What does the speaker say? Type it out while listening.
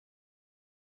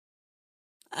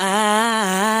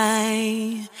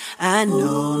I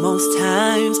know most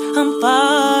times I'm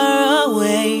far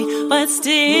away, but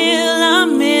still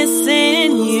I'm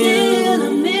missing you.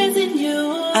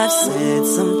 I've said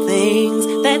some things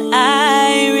that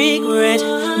I regret,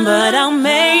 but I'll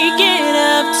make it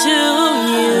up to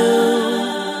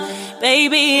you.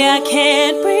 Baby, I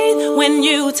can't breathe when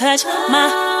you touch my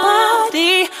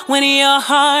body. When your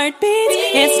heart beats,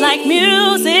 it's like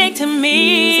music to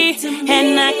me.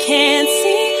 And I can't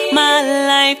see my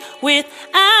life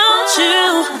without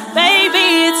you.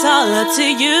 Baby, it's all up to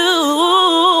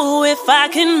you. If I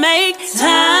can make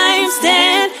time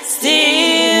stand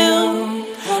still,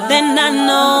 then I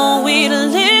know we'd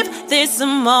live this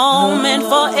moment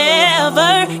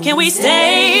forever. Can we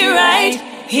stay right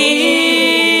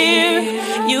here?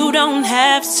 You don't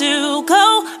have to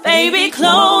go, baby,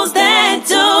 close that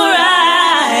door.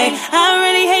 I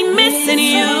really hate missing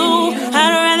you.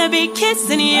 I'd rather be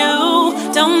kissing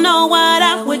you. Don't know what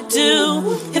I would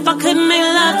do if I couldn't make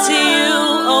love to you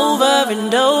over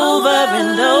and over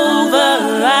and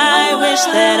over. I wish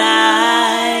that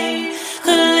I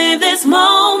could live this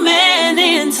moment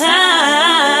in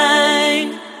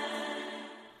time.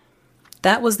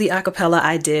 That was the acapella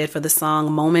I did for the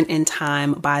song Moment in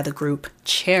Time by the group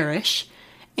Cherish.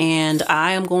 And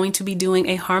I am going to be doing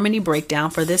a harmony breakdown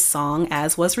for this song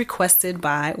as was requested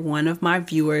by one of my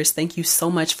viewers. Thank you so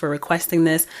much for requesting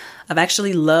this. I've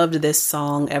actually loved this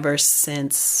song ever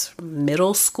since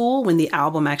middle school when the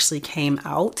album actually came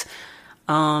out.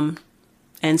 And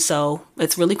so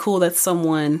it's really cool that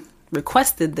someone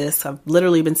requested this. I've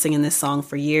literally been singing this song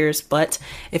for years, but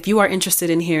if you are interested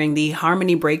in hearing the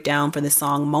harmony breakdown for the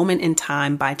song Moment in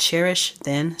Time by Cherish,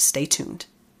 then stay tuned.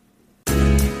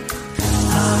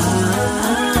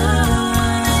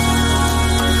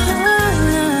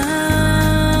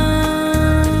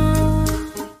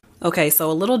 Okay, so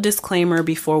a little disclaimer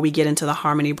before we get into the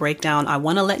harmony breakdown. I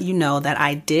want to let you know that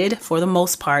I did, for the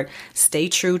most part, stay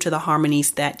true to the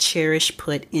harmonies that Cherish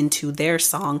put into their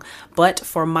song. But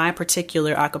for my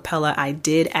particular acapella, I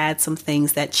did add some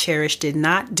things that Cherish did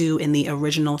not do in the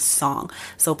original song.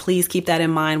 So please keep that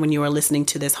in mind when you are listening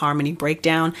to this harmony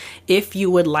breakdown. If you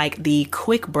would like the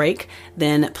quick break,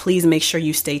 then please make sure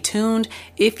you stay tuned.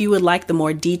 If you would like the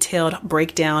more detailed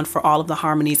breakdown for all of the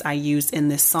harmonies I used in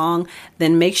this song,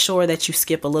 then make sure that you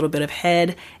skip a little bit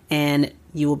ahead and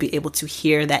you will be able to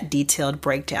hear that detailed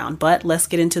breakdown. But let's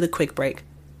get into the quick break.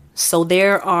 So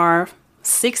there are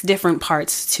 6 different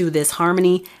parts to this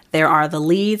harmony. There are the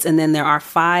leads, and then there are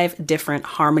 5 different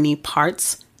harmony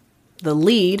parts. The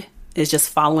lead is just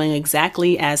following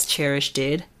exactly as Cherish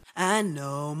did. I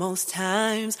know most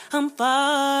times I'm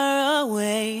far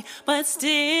away, but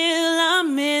still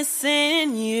I'm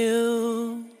missing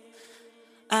you.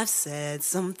 I've said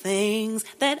some things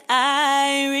that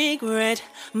I regret,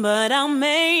 but I'll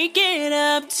make it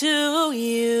up to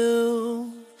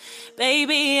you.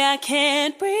 Baby, I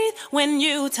can't breathe when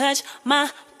you touch my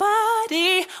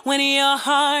body. When your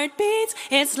heart beats,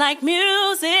 it's like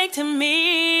music to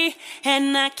me.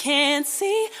 And I can't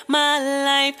see my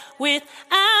life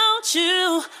without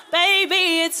you.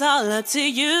 Baby, it's all up to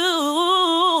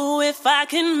you. If I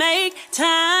can make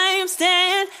time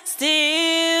stand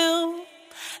still,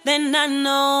 then I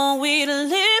know we'd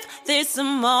live this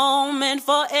moment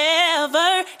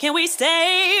forever. Can we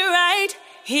stay right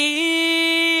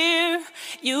here?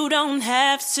 You don't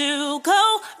have to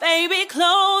go, baby,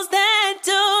 close that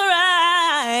door.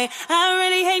 I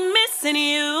really hate missing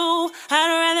you.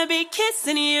 I'd rather be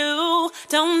kissing you.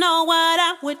 Don't know what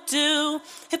I would do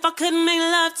if I couldn't make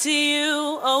love to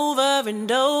you over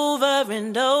and over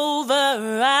and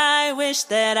over. I wish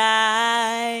that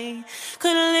I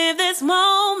could live this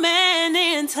moment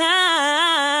in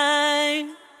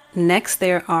time. Next,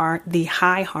 there are the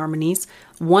high harmonies.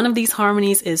 One of these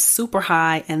harmonies is super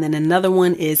high, and then another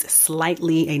one is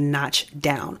slightly a notch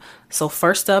down. So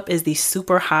first up is the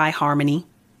super high harmony.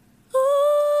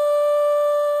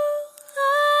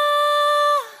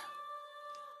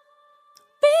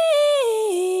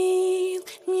 Be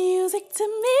music to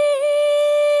me.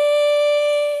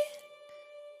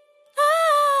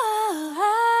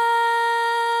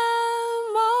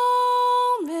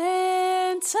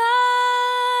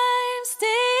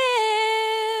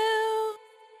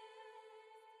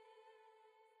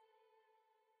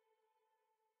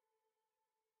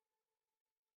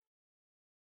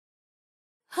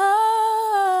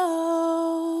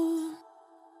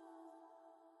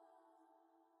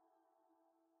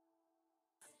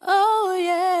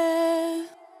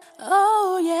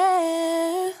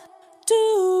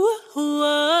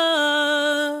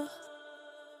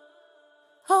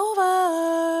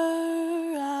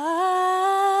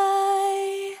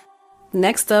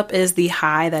 Next up is the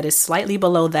high that is slightly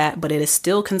below that, but it is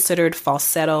still considered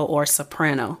falsetto or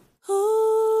soprano.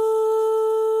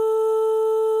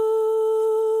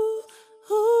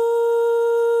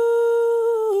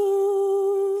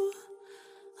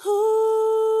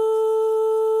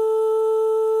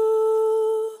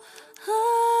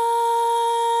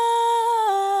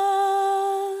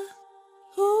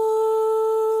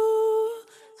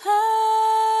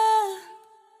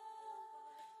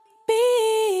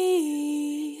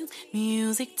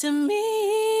 Music to me.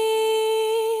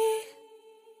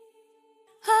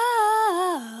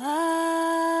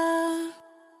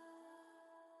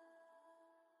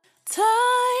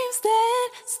 Time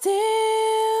stand still.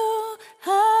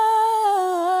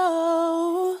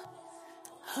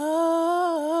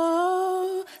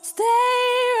 Stay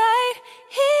right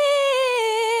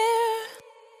here.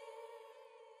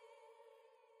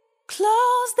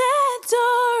 Close that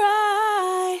door.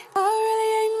 I really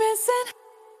ain't missing.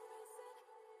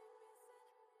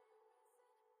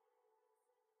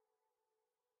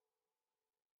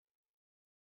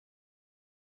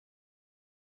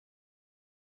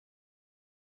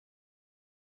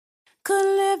 Could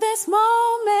live this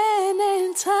moment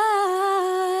in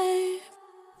time.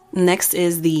 Next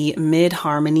is the mid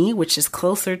harmony, which is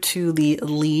closer to the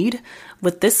lead.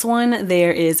 With this one,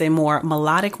 there is a more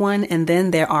melodic one, and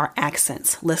then there are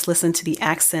accents. Let's listen to the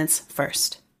accents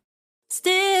first.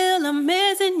 Still, I'm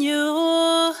missing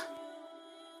you.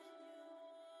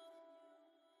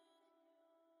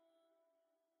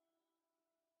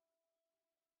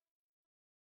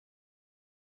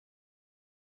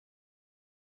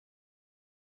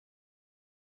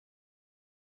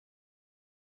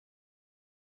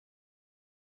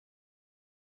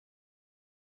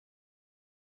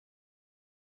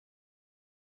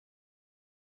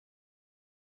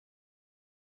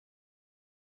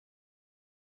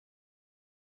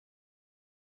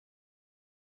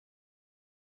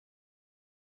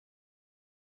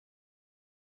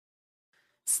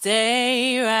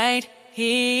 Stay right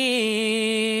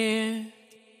here.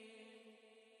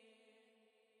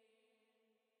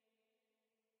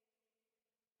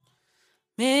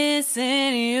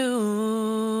 Missing you.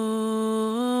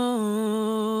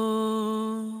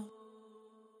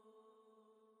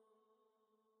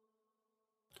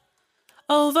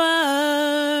 Over.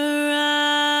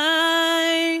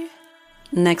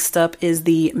 Next up is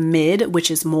the mid, which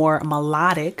is more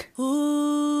melodic.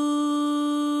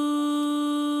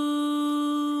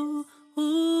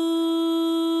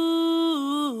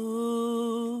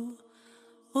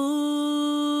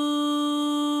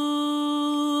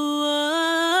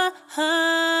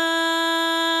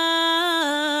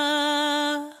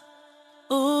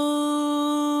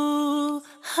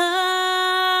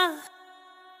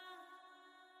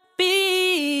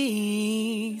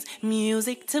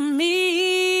 Music to me.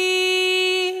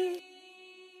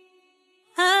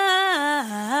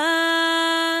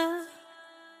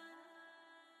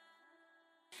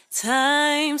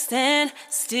 Time stand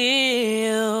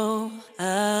still.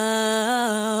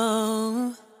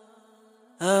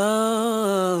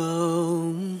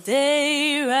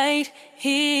 Stay right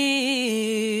here.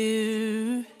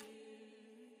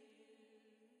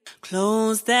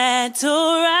 Close that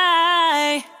door.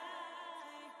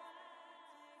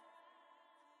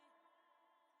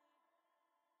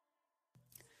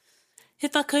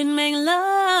 If I could make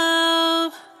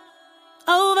love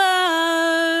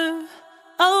over,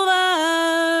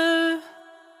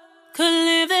 could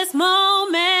live this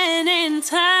moment in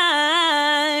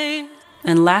time.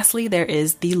 And lastly, there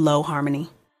is the low harmony.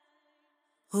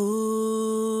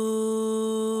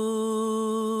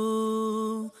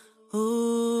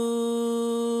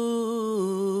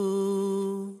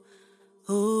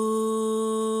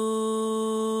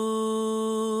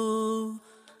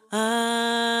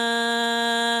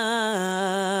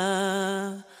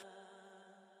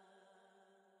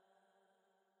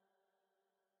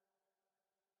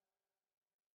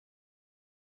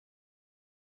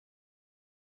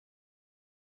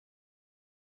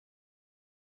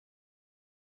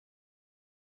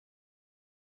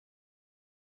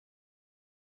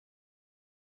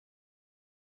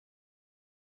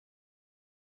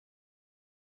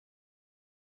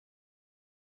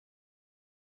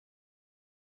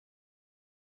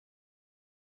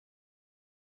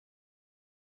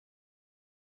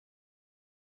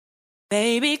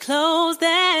 Baby, close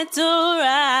that door.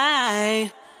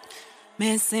 I'm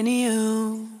missing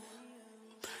you.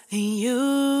 And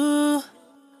you,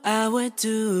 I would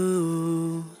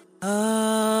do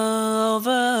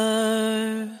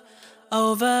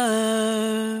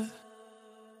over.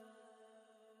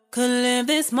 Could live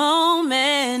this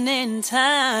moment in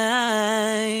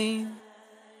time.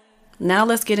 Now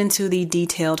let's get into the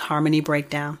detailed harmony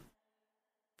breakdown.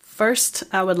 First,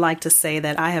 I would like to say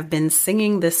that I have been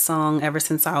singing this song ever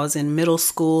since I was in middle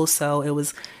school, so it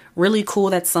was really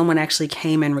cool that someone actually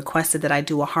came and requested that I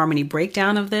do a harmony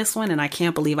breakdown of this one, and I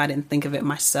can't believe I didn't think of it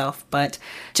myself. But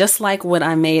just like when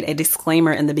I made a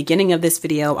disclaimer in the beginning of this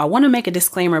video, I want to make a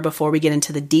disclaimer before we get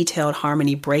into the detailed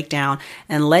harmony breakdown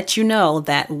and let you know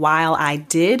that while I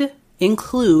did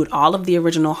include all of the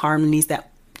original harmonies that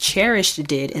Cherish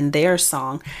did in their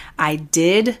song, I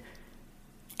did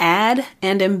add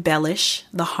and embellish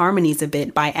the harmonies a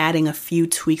bit by adding a few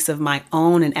tweaks of my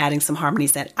own and adding some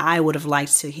harmonies that I would have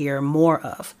liked to hear more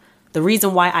of. The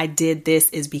reason why I did this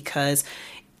is because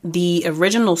the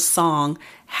original song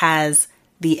has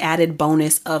the added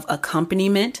bonus of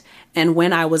accompaniment, and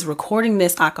when I was recording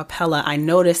this a cappella, I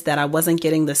noticed that I wasn't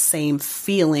getting the same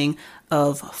feeling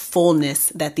of fullness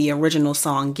that the original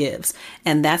song gives.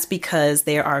 And that's because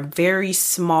there are very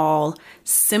small,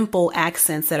 simple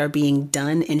accents that are being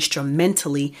done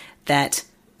instrumentally that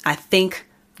I think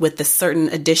with the certain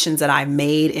additions that I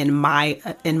made in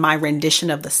my rendition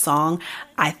of the song,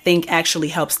 I think actually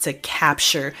helps to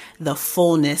capture the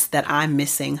fullness that I'm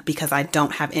missing because I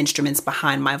don't have instruments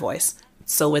behind my voice.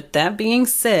 So with that being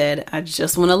said, I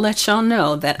just want to let y'all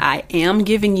know that I am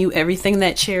giving you everything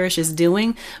that Cherish is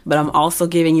doing, but I'm also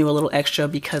giving you a little extra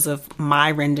because of my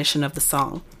rendition of the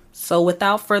song. So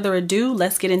without further ado,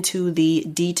 let's get into the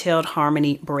detailed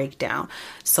harmony breakdown.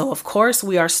 So of course,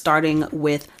 we are starting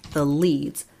with the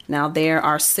leads. Now there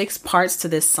are 6 parts to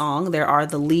this song. There are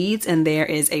the leads and there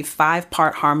is a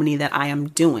 5-part harmony that I am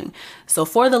doing. So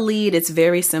for the lead, it's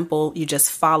very simple. You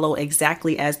just follow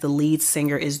exactly as the lead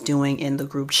singer is doing in the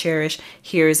group Cherish.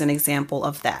 Here's an example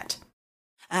of that.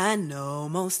 I know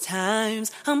most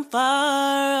times I'm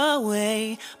far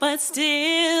away, but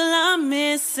still I'm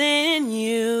missing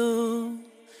you.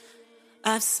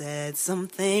 I've said some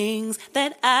things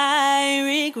that I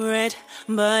regret,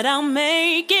 but I'll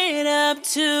make it up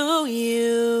to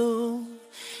you.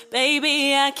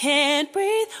 Baby, I can't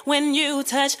breathe when you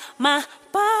touch my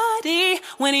body.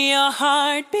 When your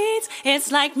heart beats,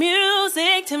 it's like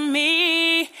music to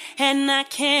me. And I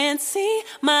can't see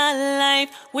my life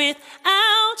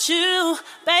without you.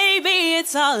 Baby,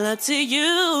 it's all up to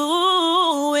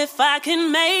you. If I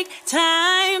can make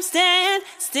time stand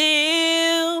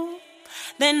still,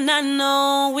 then I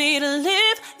know we'd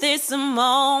live this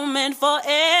moment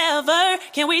forever.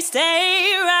 Can we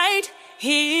stay right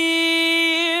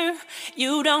here?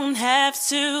 You don't have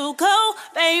to go,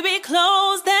 baby,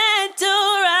 close that door.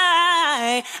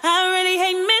 I really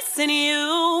hate missing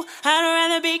you. I'd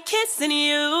rather be kissing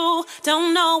you.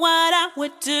 Don't know what I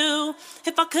would do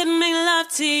if I couldn't make love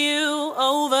to you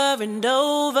over and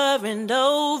over and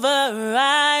over.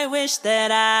 I wish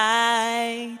that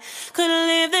I could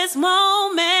live this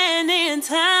moment in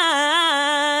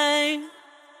time.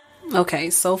 Okay,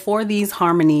 so for these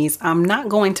harmonies, I'm not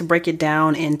going to break it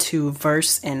down into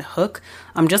verse and hook.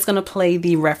 I'm just going to play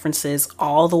the references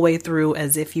all the way through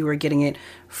as if you were getting it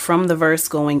from the verse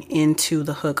going into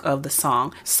the hook of the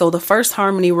song. So the first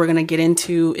harmony we're going to get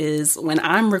into is when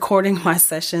I'm recording my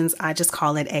sessions, I just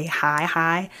call it a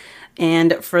high.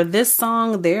 And for this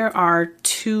song, there are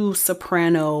 2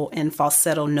 soprano and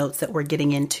falsetto notes that we're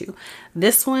getting into.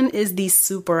 This one is the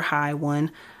super high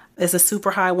one. It's a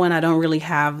super high one. I don't really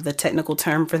have the technical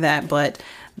term for that, but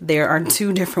there are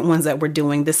 2 different ones that we're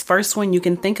doing. This first one, you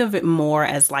can think of it more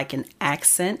as like an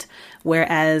accent,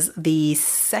 whereas the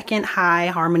second high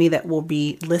harmony that we'll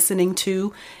be listening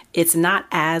to, it's not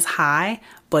as high,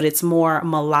 but it's more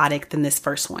melodic than this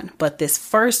first one. But this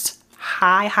first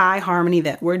high harmony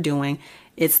that we're doing,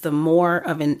 it's the more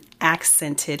of an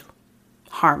accented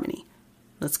harmony.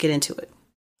 Let's get into it.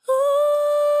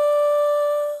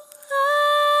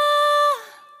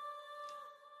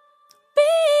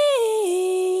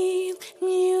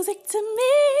 To me,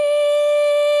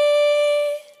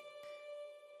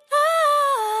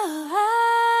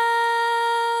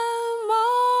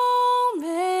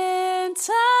 moment,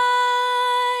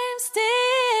 time still.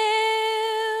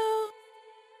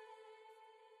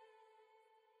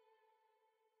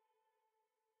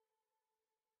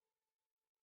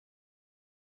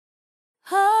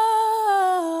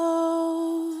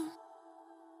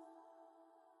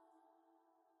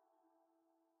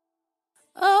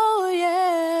 Oh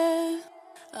yeah.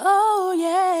 Oh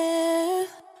yeah,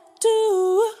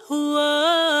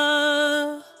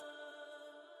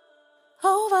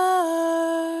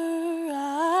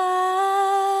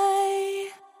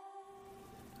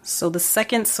 So the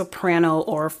second soprano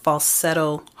or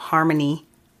falsetto harmony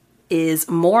is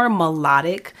more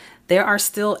melodic. There are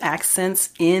still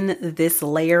accents in this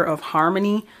layer of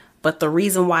harmony, But the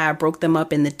reason why I broke them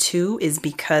up in the two is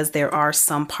because there are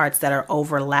some parts that are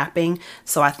overlapping.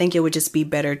 So I think it would just be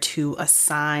better to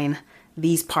assign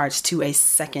these parts to a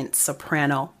second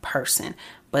soprano person.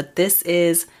 But this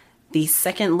is the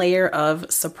second layer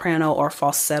of soprano or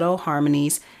falsetto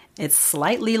harmonies. It's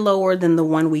slightly lower than the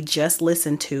one we just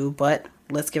listened to, but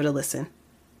let's give it a listen.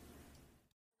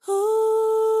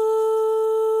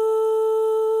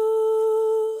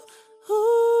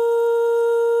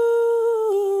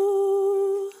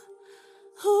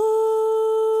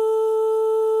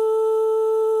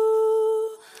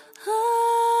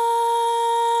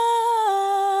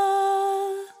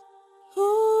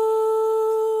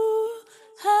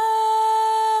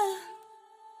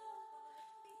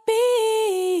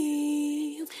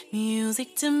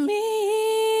 Music to me.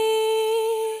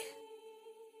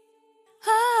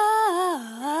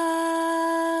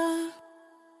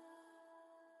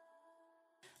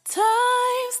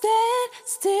 Time stand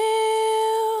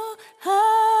still.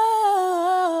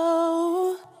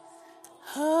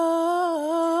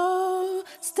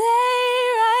 Stay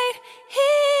right here.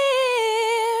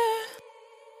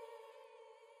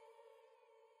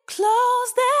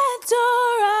 Close that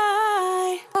door.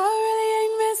 I really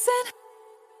ain't missing.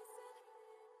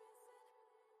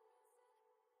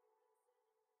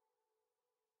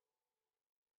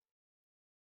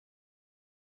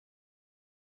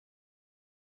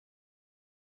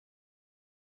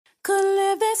 Could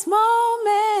live this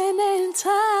moment in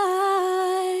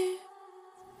time.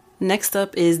 Next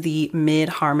up is the mid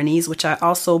harmonies, which I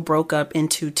also broke up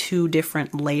into two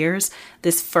different layers.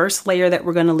 This first layer that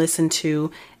we're going to listen to,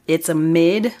 it's a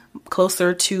mid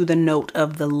closer to the note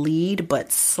of the lead,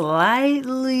 but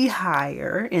slightly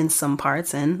higher in some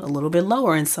parts and a little bit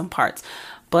lower in some parts.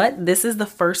 But this is the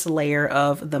first layer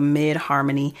of the mid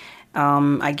harmony.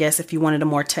 I guess if you wanted a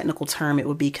more technical term, it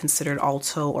would be considered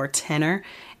alto or tenor.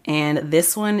 And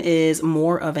this one is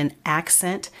more of an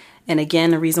accent. And again,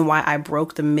 the reason why I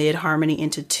broke the mid harmony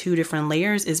into two different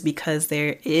layers is because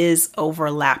there is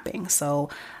overlapping. So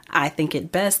I think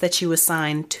it best that you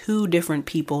assign two different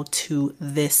people to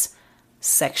this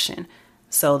section.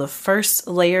 So the first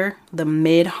layer, the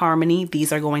mid harmony,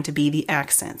 these are going to be the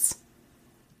accents.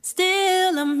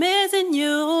 Still I'm missing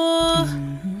you.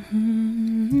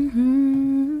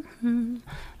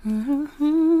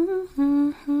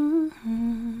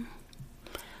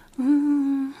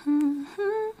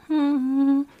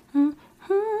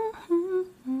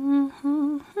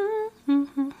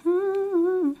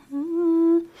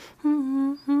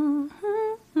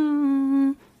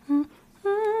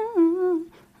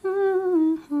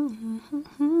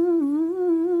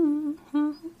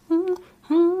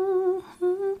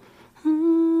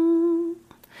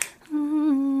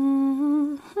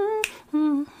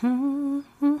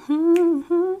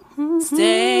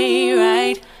 Stay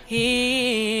right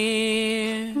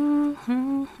here.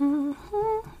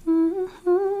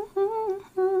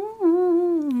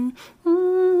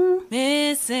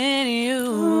 Missing you.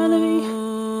 I don't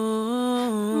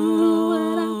know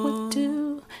what I would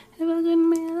do if I could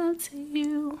make love to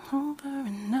you over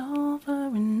and over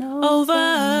and over.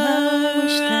 I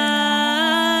wish that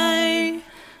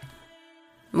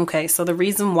Okay, so the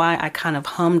reason why I kind of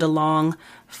hummed along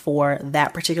for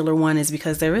that particular one is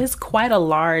because there is quite a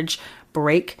large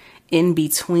break in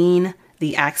between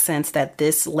the accents that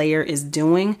this layer is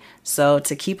doing. So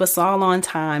to keep us all on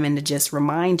time and to just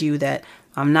remind you that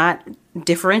I'm not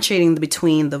differentiating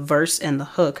between the verse and the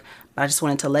hook, but I just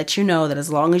wanted to let you know that as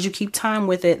long as you keep time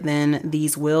with it, then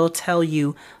these will tell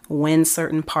you when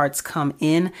certain parts come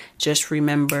in. Just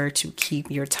remember to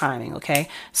keep your timing, okay?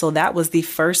 So that was the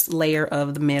first layer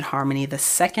of the mid harmony. The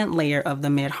second layer of the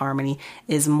mid harmony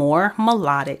is more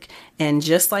melodic, and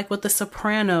just like with the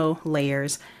soprano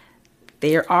layers,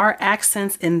 there are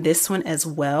accents in this one as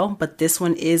well, but this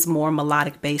one is more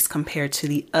melodic based compared to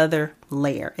the other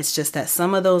layer. It's just that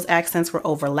some of those accents were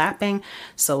overlapping.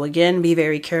 So again, be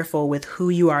very careful with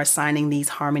who you are assigning these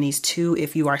harmonies to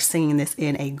if you are singing this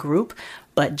in a group.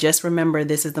 But just remember,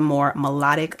 this is the more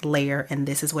melodic layer, and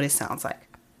this is what it sounds like.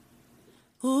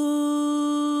 Ooh.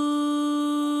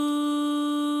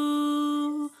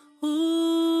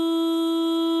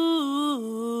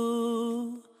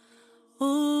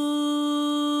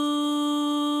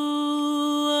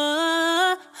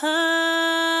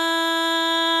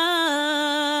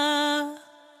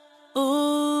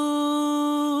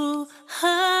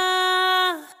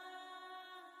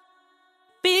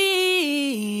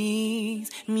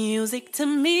 Music to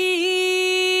me.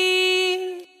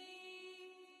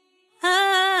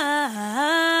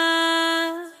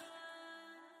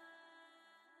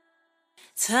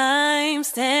 Time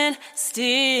stand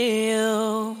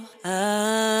still.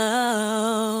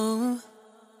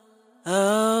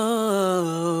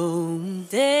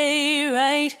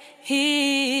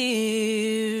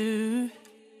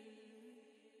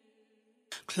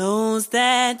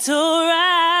 that's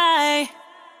alright.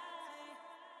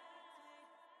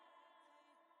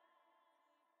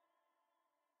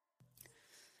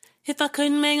 If I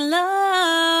could make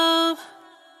love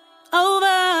over,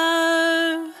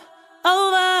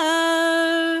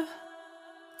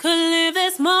 could live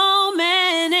this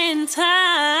moment in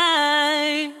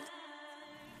time.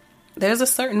 There's a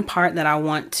certain part that I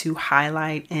want to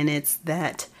highlight, and it's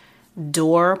that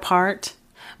door part.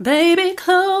 Baby,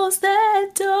 close that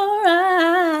door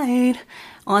right.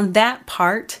 On that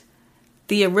part,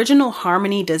 the original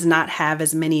harmony does not have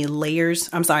as many layers.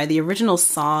 I'm sorry, the original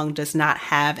song does not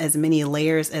have as many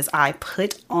layers as I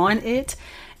put on it.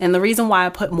 And the reason why I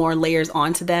put more layers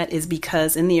onto that is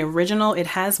because in the original, it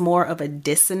has more of a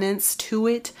dissonance to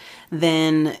it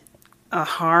than a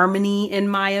harmony, in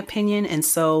my opinion. And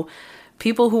so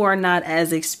people who are not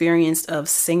as experienced of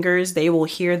singers, they will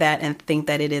hear that and think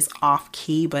that it is off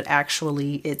key, but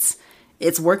actually it's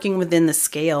working within the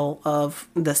scale of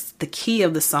the key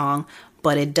of the song.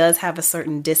 But it does have a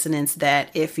certain dissonance that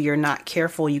if you're not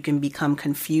careful, you can become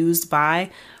confused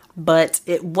by. But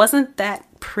it wasn't that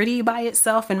pretty by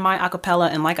itself in my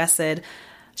acapella. And like I said,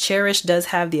 Cherish does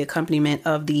have the accompaniment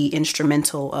of the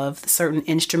instrumental of certain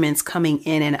instruments coming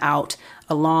in and out,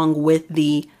 along with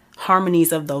the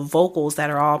harmonies of the vocals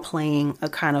that are all playing a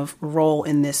kind of role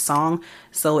in this song.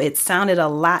 So it sounded a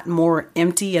lot more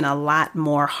empty and a lot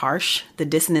more harsh. The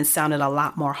dissonance sounded a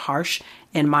lot more harsh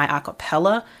in my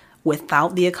acapella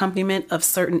without the accompaniment of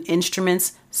certain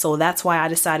instruments. So that's why I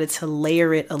decided to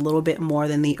layer it a little bit more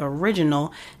than the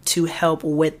original to help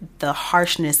with the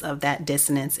harshness of that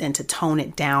dissonance and to tone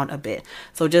it down a bit.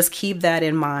 So just keep that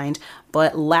in mind.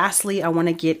 But lastly, I want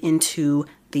to get into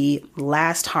the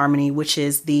last harmony, which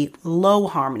is the low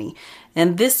harmony.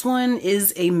 And this one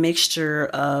is a mixture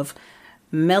of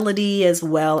melody as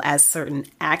well as certain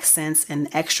accents and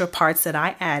extra parts that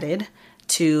I added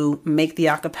to make the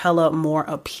acapella more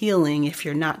appealing if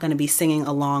you're not going to be singing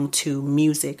along to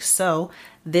music. So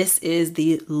this is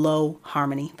the low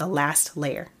harmony, the last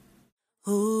layer.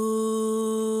 Ooh,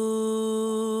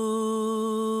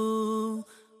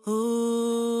 ooh,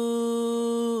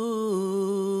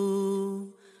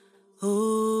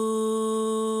 ooh,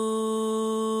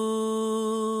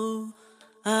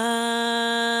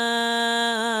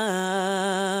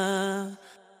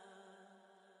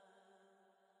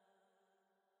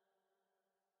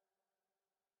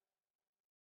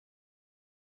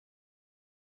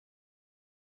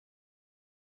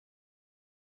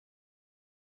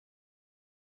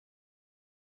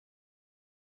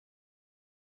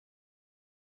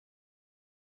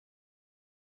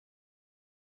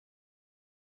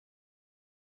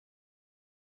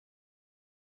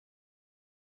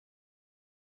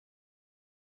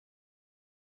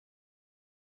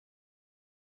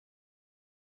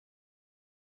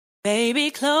 baby,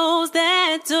 close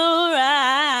that door.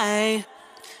 I'm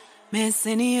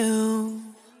missing you,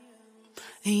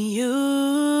 and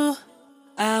you,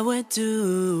 I would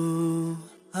do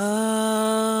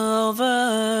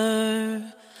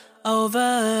over.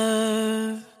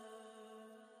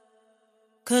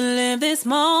 Could live this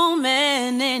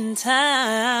moment in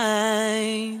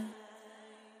time.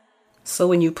 So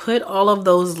when you put all of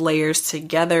those layers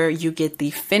together, you get the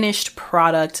finished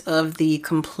product of the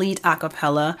complete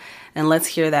acapella. And let's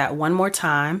hear that one more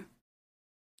time.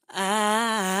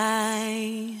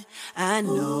 I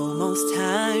know most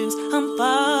times I'm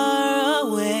far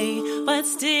away, but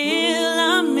still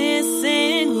I'm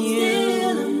missing you.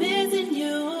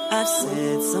 I've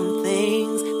said some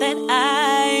things that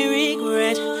I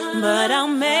regret, but I'll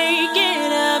make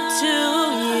it up to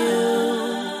you.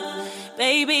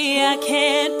 Baby, I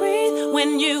can't breathe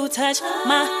when you touch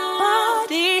my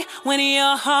body. When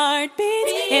your heart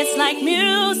beats, it's like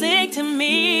music to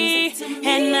me.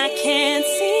 And I can't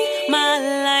see my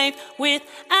life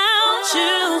without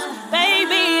you.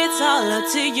 Baby, it's all up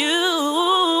to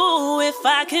you. If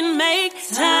I can make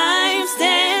time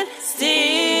stand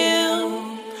still,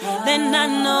 then I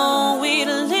know we'd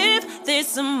live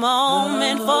this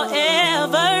moment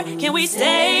forever. Can we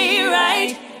stay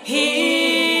right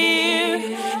here?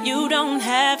 You don't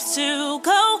have to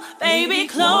go, baby,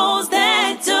 close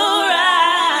that door.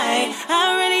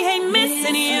 I really hate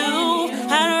missing you.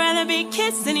 I'd rather be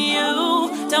kissing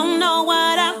you. Don't know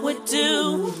what I would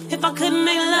do if I could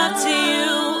make love to you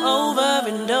over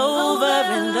and over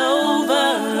and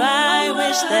over. I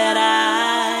wish that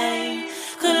I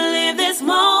could live this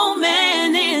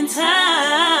moment in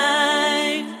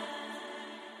time.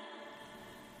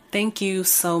 Thank you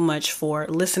so much for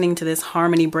listening to this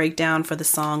harmony breakdown for the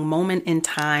song Moment in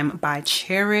Time by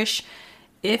Cherish.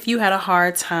 If you had a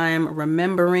hard time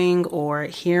remembering or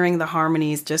hearing the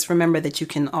harmonies, just remember that you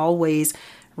can always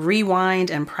rewind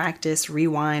and practice,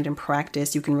 rewind and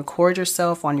practice. You can record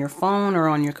yourself on your phone or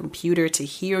on your computer to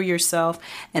hear yourself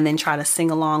and then try to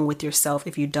sing along with yourself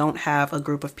if you don't have a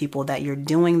group of people that you're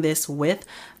doing this with.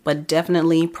 But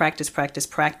definitely practice, practice,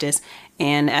 practice.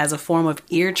 And as a form of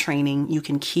ear training, you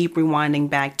can keep rewinding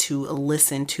back to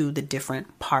listen to the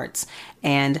different parts.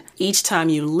 And each time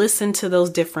you listen to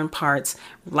those different parts,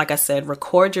 like I said,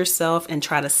 record yourself and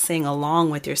try to sing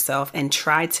along with yourself and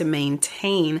try to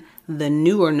maintain the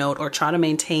newer note or try to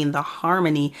maintain the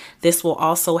harmony. This will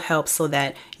also help so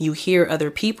that you hear other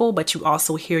people, but you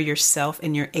also hear yourself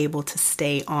and you're able to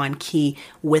stay on key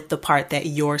with the part that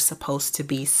you're supposed to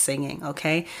be singing.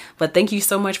 Okay. But thank you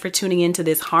so much for tuning into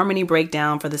this harmony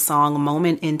breakdown for the song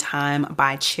Moment in Time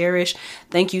by Cherish.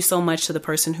 Thank you so much to the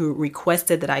person who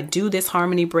requested that I do this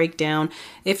harmony breakdown.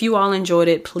 If you all enjoyed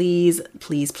it, please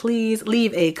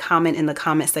leave a comment in the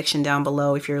comment section down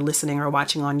below if you're listening or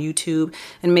watching on YouTube,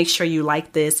 and make sure you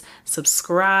like this,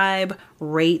 subscribe,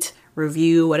 rate,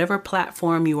 review, whatever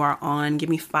platform you are on. Give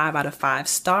me 5 out of 5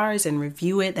 stars and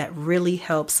review it. That really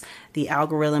helps the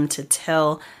algorithm to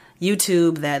tell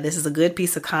YouTube that this is a good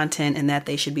piece of content and that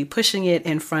they should be pushing it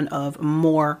in front of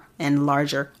more and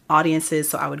larger audiences.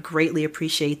 So I would greatly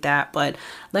appreciate that. But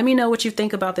let me know what you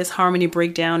think about this harmony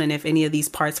breakdown and if any of these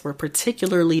parts were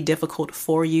particularly difficult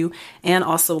for you. And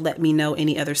also let me know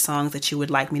any other songs that you would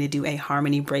like me to do a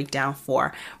harmony breakdown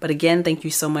for. But again, thank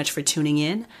you so much for tuning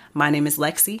in. My name is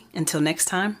Lexi. Until next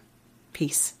time,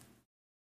 peace.